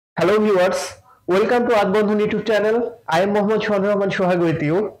Hello viewers, welcome to Earthbondhon YouTube channel. I am Mohammad Sohag with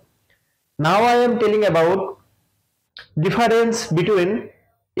you. Now I am telling about difference between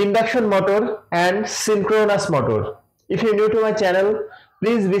induction motor and synchronous motor. If you are new to my channel,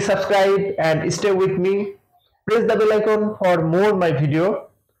 please be subscribed and stay with me. Press the bell icon for more my video.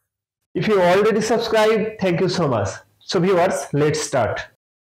 If you already subscribed, thank you so much. So viewers, let's start.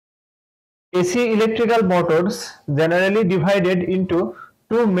 AC electrical motors generally divided into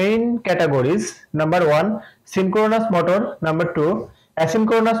two main categories. Number one, synchronous motor. Number two,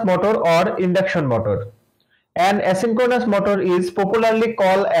 asynchronous motor or induction motor. An asynchronous motor is popularly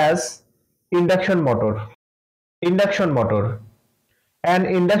called as induction motor. Induction motor. An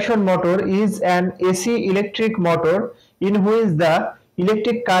induction motor is an AC electric motor in which the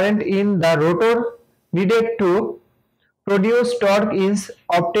electric current in the rotor needed to produce torque is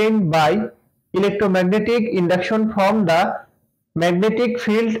obtained by electromagnetic induction from the magnetic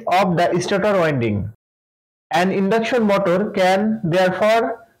field of the stator winding. An induction motor can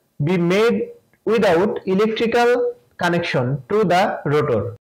therefore be made without electrical connection to the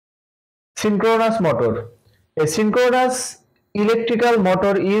rotor. Synchronous motor. A synchronous electrical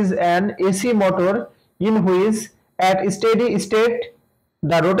motor is an AC motor in which at steady state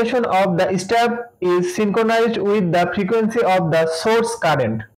the rotation of the step is synchronized with the frequency of the source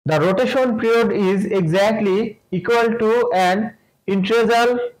current. The rotation period is exactly equal to an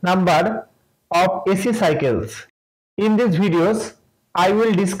integral number of AC cycles. In these videos, I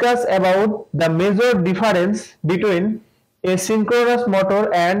will discuss about the major difference between a synchronous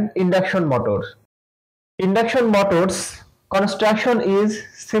motor and induction motor. Induction motors construction is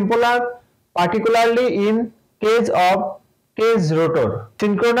simpler, particularly in case of cage rotor.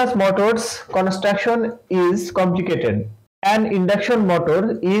 Synchronous motors construction is complicated. An induction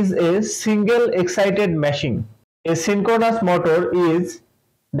motor is a single excited machine. A synchronous motor is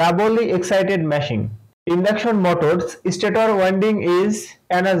doubly excited machine. Induction motors stator winding is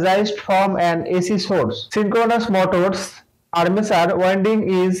energized from an AC source. Synchronous motors armature winding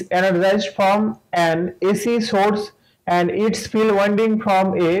is energized from an AC source and its field winding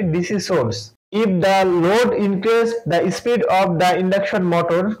from a DC source. If the load increases, the speed of the induction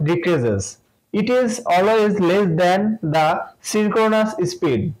motor decreases. It is always less than the synchronous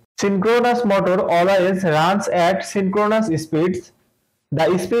speed. Synchronous motor always runs at synchronous speeds.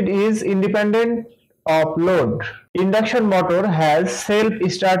 The speed is independent of load. Induction motor has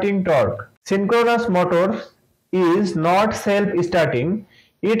self-starting torque. Synchronous motor is not self-starting.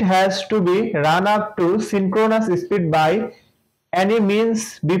 It has to be run up to synchronous speed by any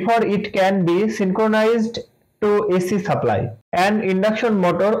means before it can be synchronized to AC supply. An induction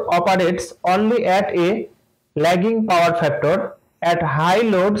motor operates only at a lagging power factor. At high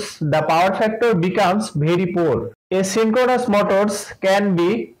loads, the power factor becomes very poor. A synchronous motors can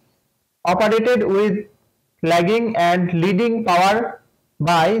be operated with lagging and leading power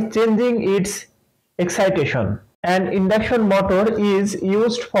by changing its excitation. An induction motor is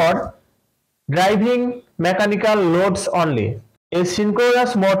used for driving mechanical loads only. A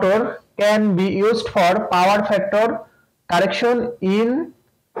synchronous motor can be used for power factor correction in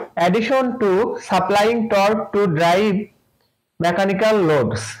addition to supplying torque to drive mechanical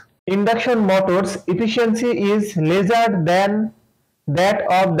loads. Induction motors efficiency is lesser than that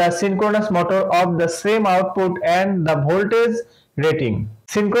of the synchronous motor of the same output and the voltage rating.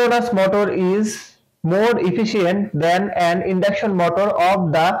 Synchronous motor is more efficient than an induction motor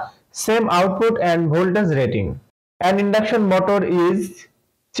of the same output and voltage rating. An induction motor is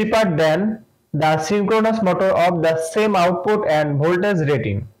cheaper than the synchronous motor of the same output and voltage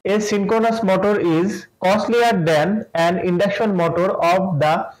rating. A synchronous motor is costlier than an induction motor of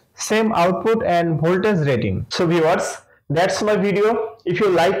the same output and voltage rating. So viewers, that's my video. If you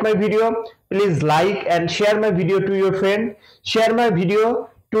like my video, please like and share my video to your friend. Share my video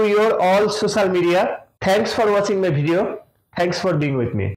to your all social media. Thanks for watching my video. Thanks for being with me.